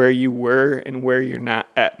where you were and where you're not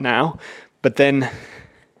at now. But then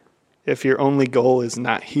if your only goal is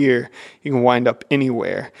not here, you can wind up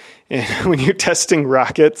anywhere. And when you're testing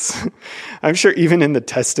rockets, I'm sure even in the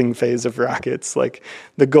testing phase of rockets, like,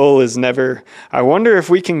 the goal is never, I wonder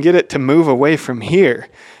if we can get it to move away from here.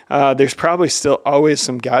 There's probably still always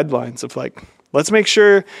some guidelines of like, let's make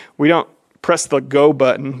sure we don't press the go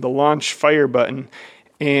button, the launch fire button,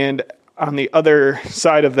 and on the other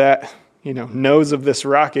side of that, nose of this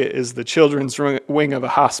rocket is the children's wing of a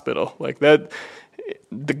hospital. Like that,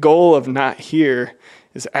 the goal of not here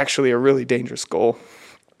is actually a really dangerous goal.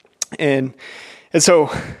 And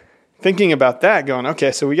so thinking about that, going,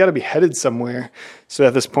 okay, so we got to be headed somewhere. So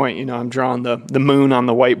at this point, I'm drawing the moon on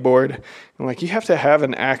the whiteboard. And like, you have to have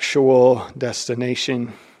an actual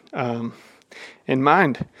destination in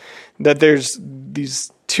mind. That there's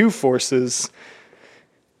these two forces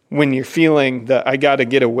when you're feeling that I got to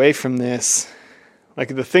get away from this.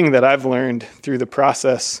 Like, the thing that I've learned through the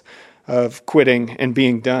process of quitting and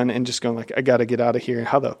being done and just going like, I got to get out of here.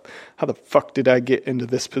 How the fuck did I get into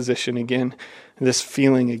this position again? This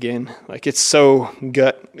feeling again? Like, it's so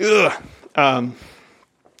gut. Ugh.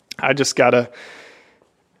 I just gotta,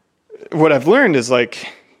 what I've learned is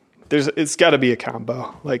like, it's gotta be a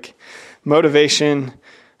combo. Like, motivation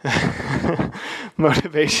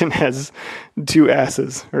has two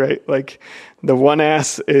asses, right? Like, the one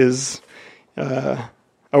ass is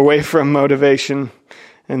away from motivation,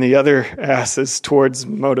 and the other ass is towards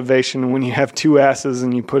motivation. When you have two asses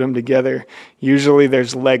and you put them together, usually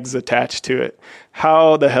there's legs attached to it.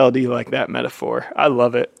 How the hell do you like that metaphor? I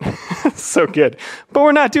love it. So good. But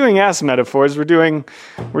we're not doing ass metaphors. We're doing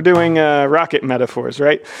rocket metaphors,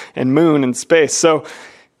 right? And moon and space. So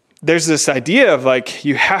there's this idea of like,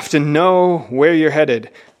 you have to know where you're headed,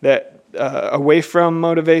 that away from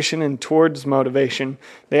motivation and towards motivation,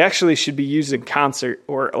 they actually should be used in concert,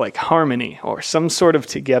 or like harmony, or some sort of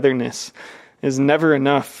togetherness. Is never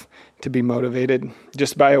enough to be motivated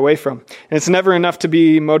just by away from. And it's never enough to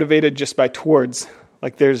be motivated just by towards.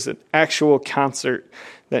 Like, there's an actual concert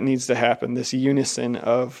that needs to happen, this unison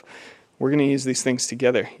of, we're going to use these things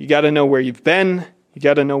together. You got to know where you've been. You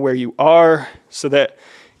got to know where you are, so that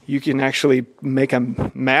you can actually make a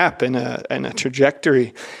map and a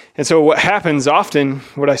trajectory. And so what happens often,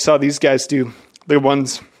 what I saw these guys do, the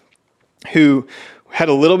ones who had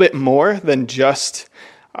a little bit more than just,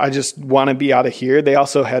 I just want to be out of here. They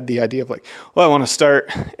also had the idea of like, well, I want to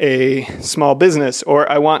start a small business,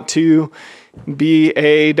 or I want to be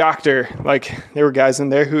a doctor. Like, there were guys in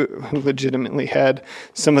there who legitimately had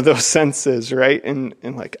some of those senses, right? And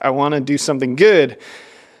like, I want to do something good.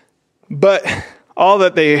 But all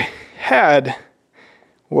that they had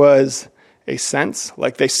was a sense,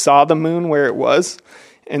 like they saw the moon where it was,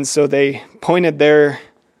 and so they pointed their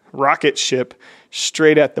rocket ship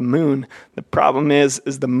straight at the moon. The problem is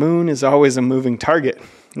the moon is always a moving target.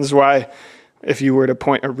 This is why if you were to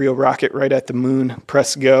point a real rocket right at the moon,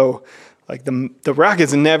 press go, like the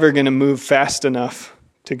rocket's never going to move fast enough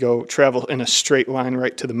to go travel in a straight line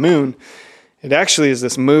right to the moon. It actually is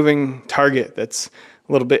this moving target that's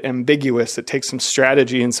a little bit ambiguous. It takes some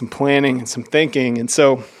strategy and some planning and some thinking. And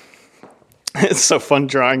so it's so fun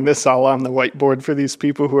drawing this all on the whiteboard for these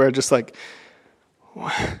people who are just like,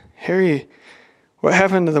 Harry, what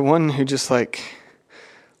happened to the one who just like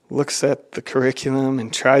looks at the curriculum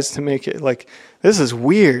and tries to make it like, this is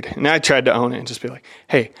weird. And I tried to own it and just be like,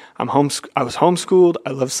 hey, I was homeschooled. I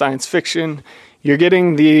love science fiction. You're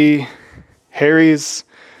getting the Harry's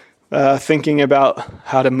thinking about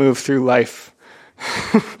how to move through life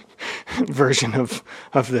version of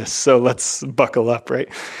this. So let's buckle up, right?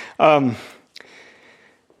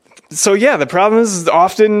 So yeah, the problem is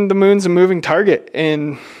often the moon's a moving target,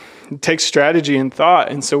 and it takes strategy and thought.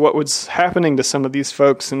 And so what was happening to some of these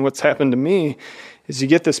folks, and what's happened to me, is you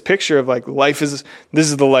get this picture of like, this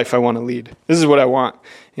is the life I want to lead. This is what I want.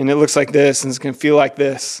 And it looks like this, and it's going to feel like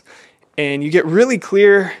this. And you get really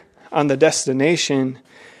clear on the destination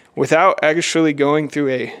without actually going through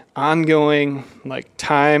a ongoing like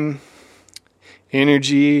time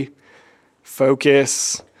energy,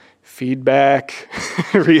 focus, feedback,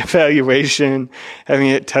 reevaluation, having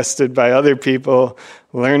it tested by other people,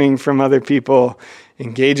 learning from other people,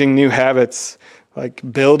 engaging new habits, like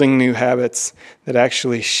building new habits that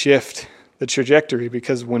actually shift the trajectory.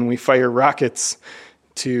 Because when we fire rockets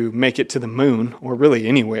to make it to the moon, or really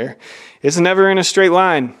anywhere, it's never in a straight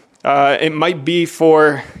line. It might be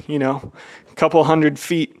for, a couple 100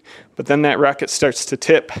 feet, but then that rocket starts to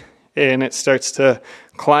tip and it starts to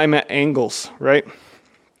climb at angles, right?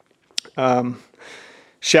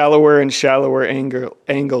 Shallower and shallower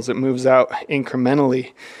angles. It moves out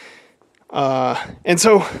incrementally. And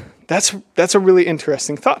so that's a really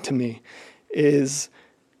interesting thought to me, is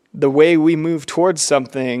the way we move towards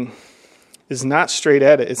something is not straight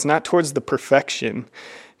at it. It's not towards the perfection,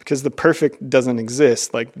 because the perfect doesn't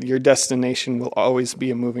exist. Like, your destination will always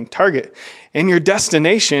be a moving target. And your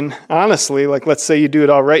destination, honestly, like, let's say you do it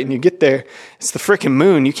all right and you get there, it's the freaking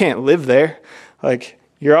moon. You can't live there. Like,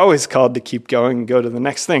 you're always called to keep going and go to the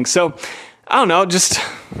next thing. So, I don't know, just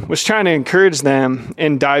was trying to encourage them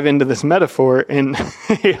and dive into this metaphor and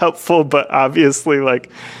helpful, but obviously,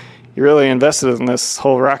 like, you really invested in this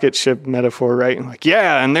whole rocket ship metaphor, right? And like,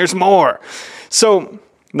 yeah, and there's more. So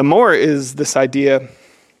the more is this idea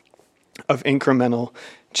of incremental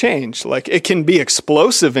change. Like, it can be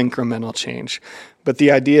explosive incremental change, but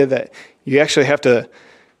the idea that you actually have to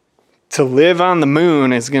live on the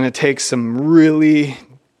moon is going to take some really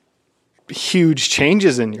huge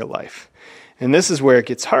changes in your life. And this is where it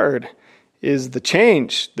gets hard, is the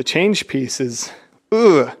change. The change piece is,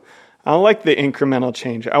 I don't like the incremental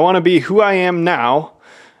change. I want to be who I am now,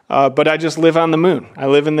 but I just live on the moon. I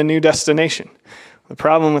live in the new destination. The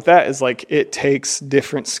problem with that is, like, it takes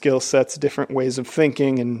different skill sets, different ways of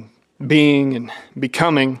thinking and being and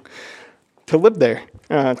becoming to live there,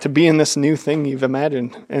 to be in this new thing you've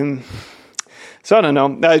imagined. And so I don't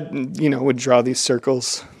know, I would draw these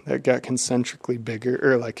circles that got concentrically bigger,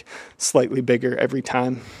 or like slightly bigger every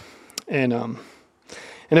time. And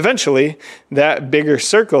eventually that bigger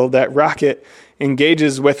circle, that rocket,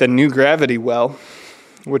 engages with a new gravity well,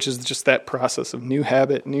 which is just that process of new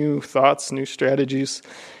habit, new thoughts, new strategies.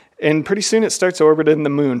 And pretty soon it starts orbiting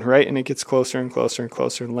the moon, right? And it gets closer and closer and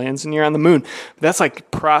closer and lands, and you're on the moon. But that's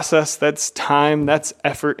like process, that's time, that's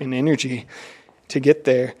effort and energy to get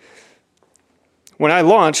there. When I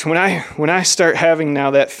launch, when I start having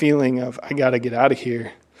now that feeling of, I got to get out of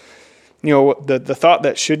here, the thought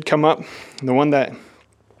that should come up, the one that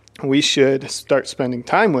we should start spending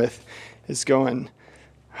time with, is going,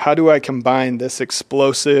 how do I combine this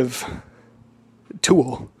explosive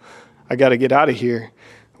tool, I got to get out of here,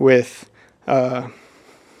 with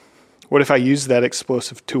what if I use that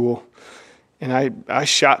explosive tool and I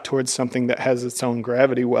shot towards something that has its own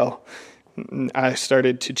gravity well? I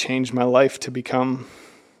started to change my life to become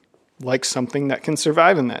like something that can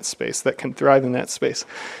survive in that space, that can thrive in that space.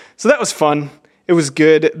 So that was fun. It was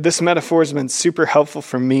good. This metaphor has been super helpful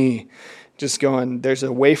for me. Just going, there's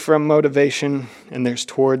away from motivation and there's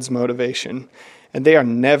towards motivation. And they are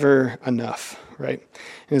never enough, right?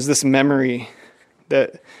 And there's this memory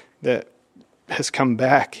that has come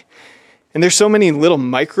back. And there's so many little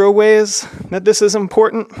micro ways that this is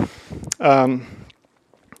important.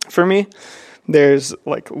 For me, there's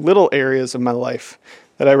like little areas of my life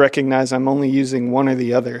that I recognize I'm only using one or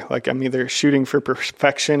the other. Like, I'm either shooting for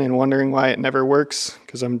perfection and wondering why it never works,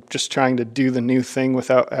 because I'm just trying to do the new thing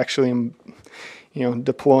without actually,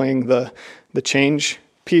 deploying the change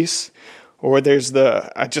piece. Or there's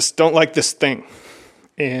I just don't like this thing.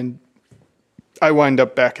 And I wind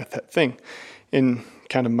up back at that thing in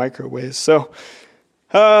kind of micro ways. So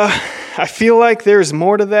I feel like there's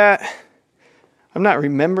more to that. I'm not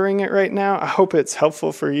remembering it right now. I hope it's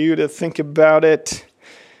helpful for you to think about it.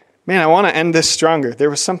 Man, I want to end this stronger. There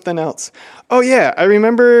was something else. Oh yeah, I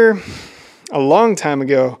remember a long time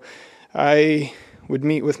ago, I would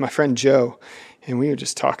meet with my friend Joe, and we would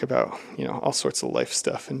just talk about, all sorts of life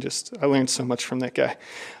stuff, and I learned so much from that guy.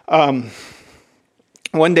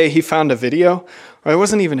 One day he found a video, or it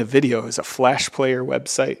wasn't even a video, it was a Flash Player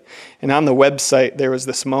website. And on the website, there was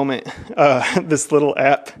this moment, this little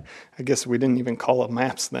app. I guess we didn't even call it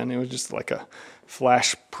maps then. It was just like a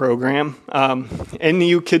Flash program. And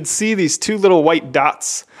you could see these two little white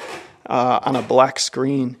dots on a black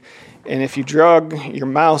screen. And if you drag your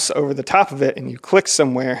mouse over the top of it and you click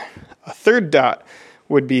somewhere, a third dot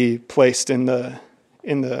would be placed in the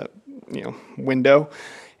window.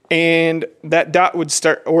 And that dot would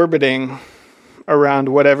start orbiting around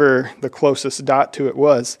whatever the closest dot to it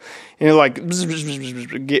was. And it like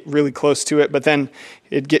get really close to it, but then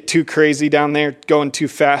it'd get too crazy down there, going too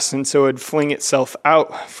fast, and so it'd fling itself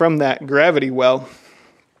out from that gravity well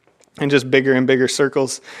in just bigger and bigger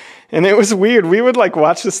circles. And it was weird. We would like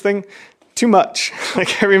watch this thing too much.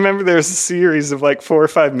 Like I remember there was a series of like 4 or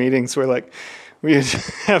 5 meetings where like we'd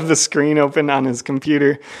have the screen open on his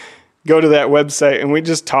computer, go to that website, and we'd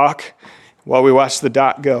just talk while we watched the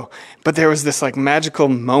dot go. But there was this like magical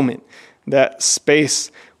moment, that space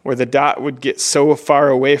where the dot would get so far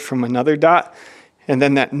away from another dot, and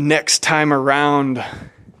then that next time around,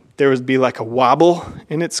 there would be like a wobble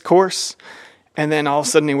in its course, and then all of a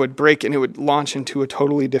sudden it would break and it would launch into a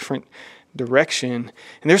totally different direction.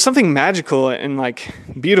 And there's something magical and like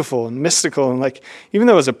beautiful and mystical, and like even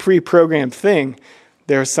though it was a pre-programmed thing,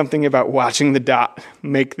 there was something about watching the dot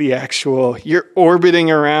make the actual, you're orbiting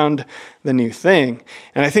around the new thing.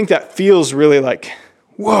 And I think that feels really like,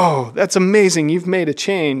 whoa, that's amazing, you've made a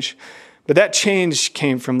change. But that change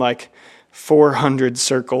came from like 400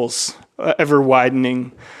 circles, ever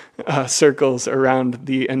widening circles around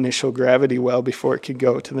the initial gravity well before it could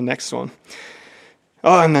go to the next one.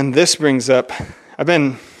 Oh, and then this brings up, I've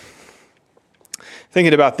been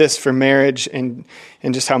thinking about this for marriage and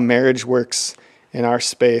just how marriage works in our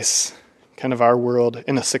space, kind of our world,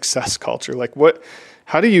 in a success culture. Like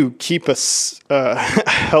how do you keep a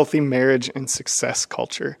healthy marriage and success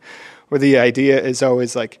culture where the idea is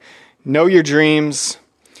always like, know your dreams,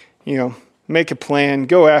 make a plan,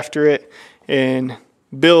 go after it, and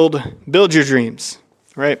build your dreams,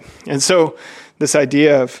 right? And so this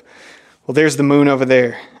idea of, well, there's the moon over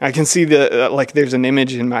there. I can see there's an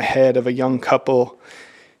image in my head of a young couple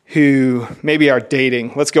who maybe are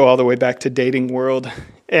dating. Let's go all the way back to dating world.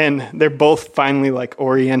 And they're both finally like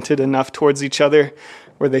oriented enough towards each other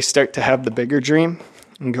where they start to have the bigger dream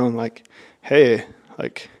and going like, hey,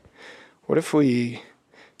 like, what if we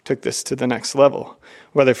took this to the next level?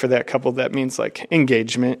 Whether for that couple that means like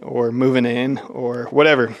engagement or moving in or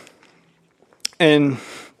whatever. And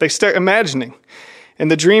they start imagining.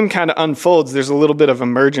 And the dream kind of unfolds. There's a little bit of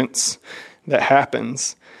emergence that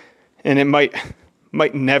happens. And it might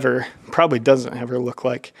never, probably doesn't ever look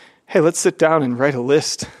like, hey, let's sit down and write a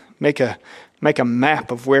list, make a map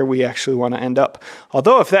of where we actually want to end up.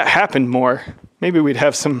 Although if that happened more, maybe we'd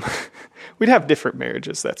have different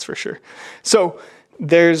marriages, that's for sure. So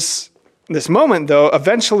there's this moment though,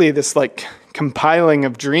 eventually this like compiling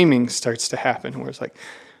of dreaming starts to happen where it's like,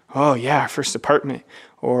 oh yeah, our first apartment,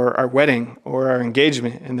 or our wedding, or our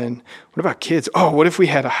engagement. And then what about kids? Oh, what if we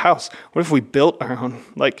had a house? What if we built our own?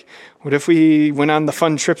 Like, what if we went on the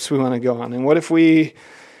fun trips we want to go on? And what if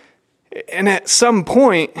and at some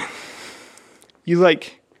point,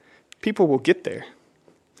 people will get there.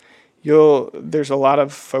 There's a lot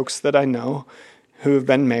of folks that I know who have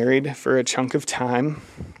been married for a chunk of time.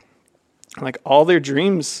 Like all their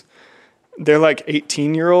dreams, they're like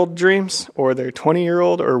 18-year-old dreams, or they're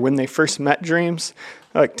 20-year-old, or when they first met dreams,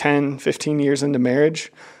 like 10, 15 years into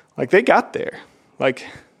marriage. Like they got there. Like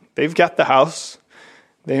they've got the house.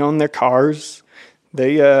 They own their cars.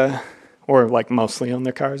 They, or like mostly own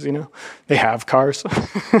their cars, They have cars.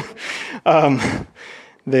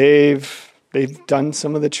 They've done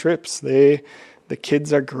some of the trips. The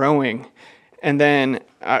kids are growing. And then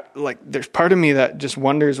there's part of me that just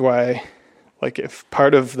wonders why, like if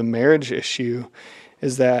part of the marriage issue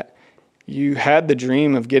is that you had the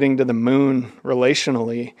dream of getting to the moon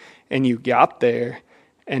relationally and you got there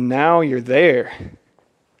and now you're there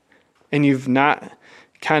and you've not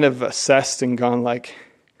kind of assessed and gone like,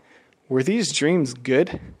 were these dreams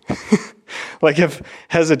good? Like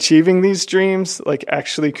has achieving these dreams like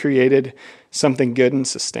actually created something good and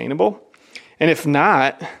sustainable? And if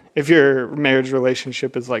not, if your marriage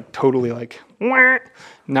relationship is like totally like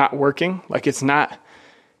not working, like it's not,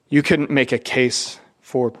 you couldn't make a case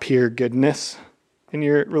for pure goodness in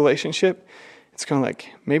your relationship, it's kind of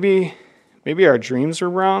like maybe our dreams were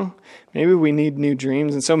wrong. Maybe we need new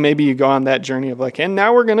dreams. And so maybe you go on that journey of like, and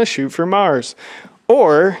now we're going to shoot for Mars.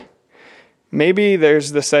 Or maybe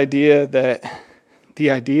there's this idea that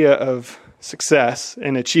the idea of success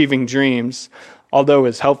and achieving dreams, although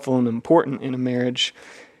is helpful and important in a marriage,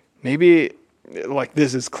 maybe like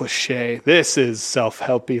this is cliche, this is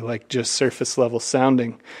self-helpy, like just surface level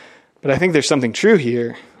sounding. But I think there's something true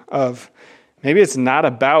here of maybe it's not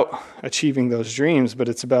about achieving those dreams, but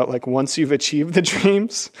it's about like once you've achieved the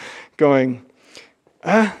dreams, going,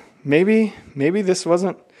 maybe this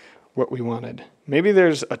wasn't what we wanted. Maybe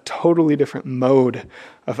there's a totally different mode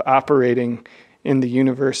of operating in the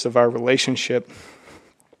universe of our relationship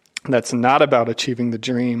that's not about achieving the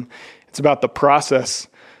dream. It's about the process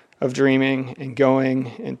of dreaming and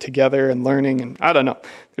going and together and learning. And I don't know.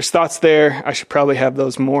 There's thoughts there. I should probably have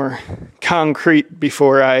those more concrete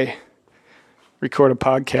before I record a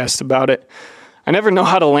podcast about it. I never know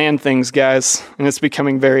how to land things, guys, and it's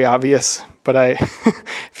becoming very obvious. But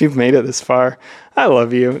if you've made it this far, I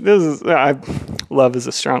love you. Love is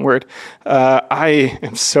a strong word. I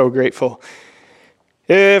am so grateful.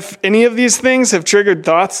 If any of these things have triggered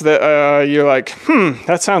thoughts that you're like,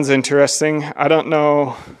 that sounds interesting. I don't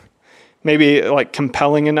know, maybe like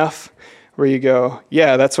compelling enough where you go,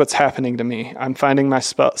 yeah, that's what's happening to me. I'm finding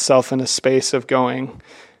myself in a space of going,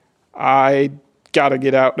 I got to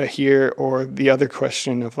get out of here. Or the other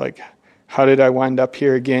question of like, how did I wind up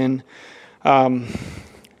here again?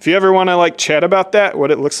 If you ever want to like chat about that,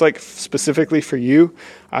 what it looks like specifically for you,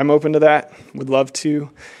 I'm open to that. Would love to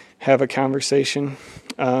have a conversation.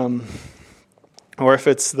 Or if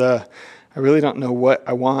it's I really don't know what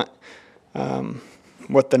I want,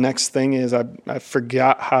 what the next thing is. I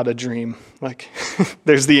forgot how to dream. Like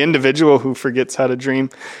there's the individual who forgets how to dream.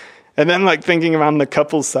 And then like thinking on the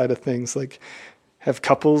couples side of things, like have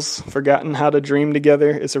couples forgotten how to dream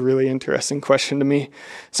together is a really interesting question to me.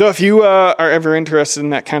 So if you are ever interested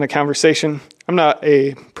in that kind of conversation, I'm not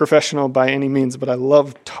a professional by any means, but I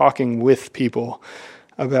love talking with people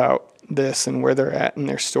about this and where they're at in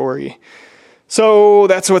their story. So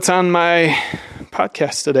that's what's on my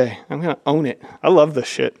podcast today. I'm going to own it. I love this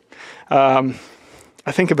shit. I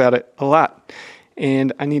think about it a lot,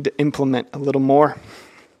 and I need to implement a little more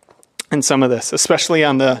in some of this, especially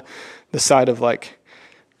on the side of like,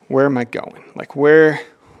 where am I going? Like where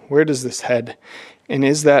does this head? And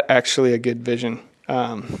is that actually a good vision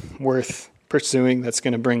worth pursuing that's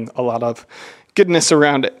going to bring a lot of goodness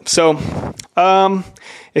around it? So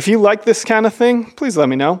if you like this kind of thing, please let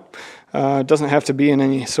me know. It doesn't have to be in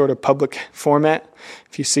any sort of public format.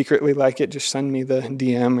 If you secretly like it, just send me the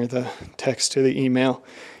DM or the text to the email.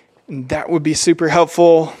 And that would be super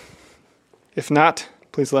helpful. If not,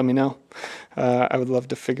 please let me know. I would love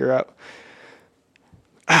to figure out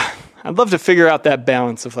that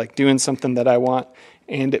balance of like doing something that I want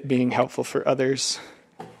and it being helpful for others.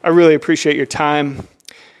 I really appreciate your time.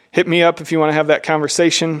 Hit me up if you want to have that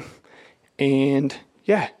conversation. And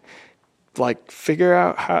yeah, like figure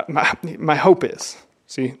out how my hope is.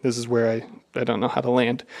 See, this is where I don't know how to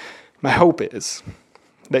land. My hope is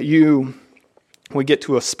that we get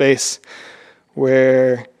to a space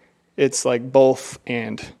where it's like both,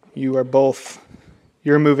 and you're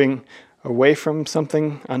moving away from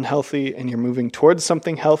something unhealthy and you're moving towards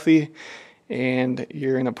something healthy, and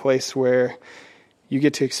you're in a place where you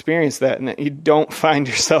get to experience that, and that you don't find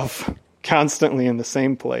yourself constantly in the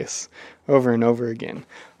same place over and over again.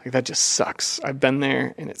 Like that just sucks. I've been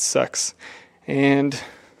there and it sucks. And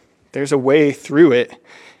there's a way through it,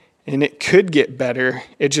 and it could get better.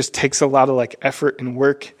 It just takes a lot of like effort and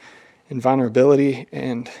work and vulnerability,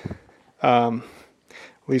 and at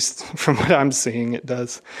least from what I'm seeing, it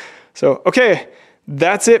does. So, okay,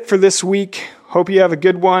 that's it for this week. Hope you have a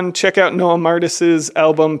good one. Check out Noah Martis's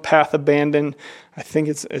album, Path Abandoned. I think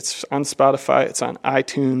it's on Spotify. It's on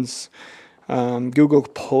iTunes, Google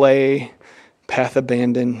Play, Path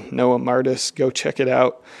Abandoned, Noah Martis. Go check it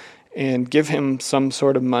out and give him some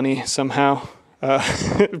sort of money somehow,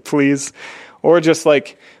 please. Or just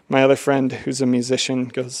like my other friend who's a musician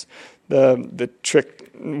goes,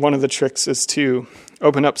 one of the tricks is to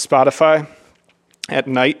open up Spotify at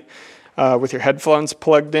night with your headphones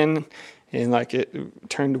plugged in and like it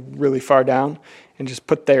turned really far down, and just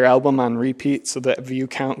put their album on repeat so that view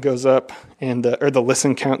count goes up and the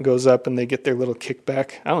listen count goes up, and they get their little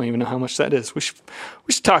kickback. I don't even know how much that is. We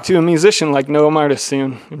should talk to a musician like Noah Martis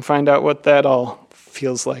soon and find out what that all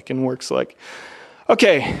feels like and works like.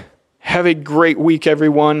 Okay, have a great week,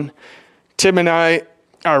 everyone. Tim and I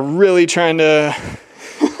are really trying to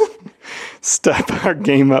step our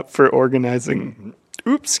game up for organizing,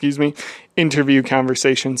 interview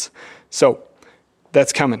conversations. So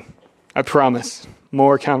that's coming. I promise.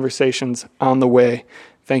 More conversations on the way.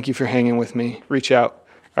 Thank you for hanging with me. Reach out.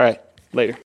 All right, later.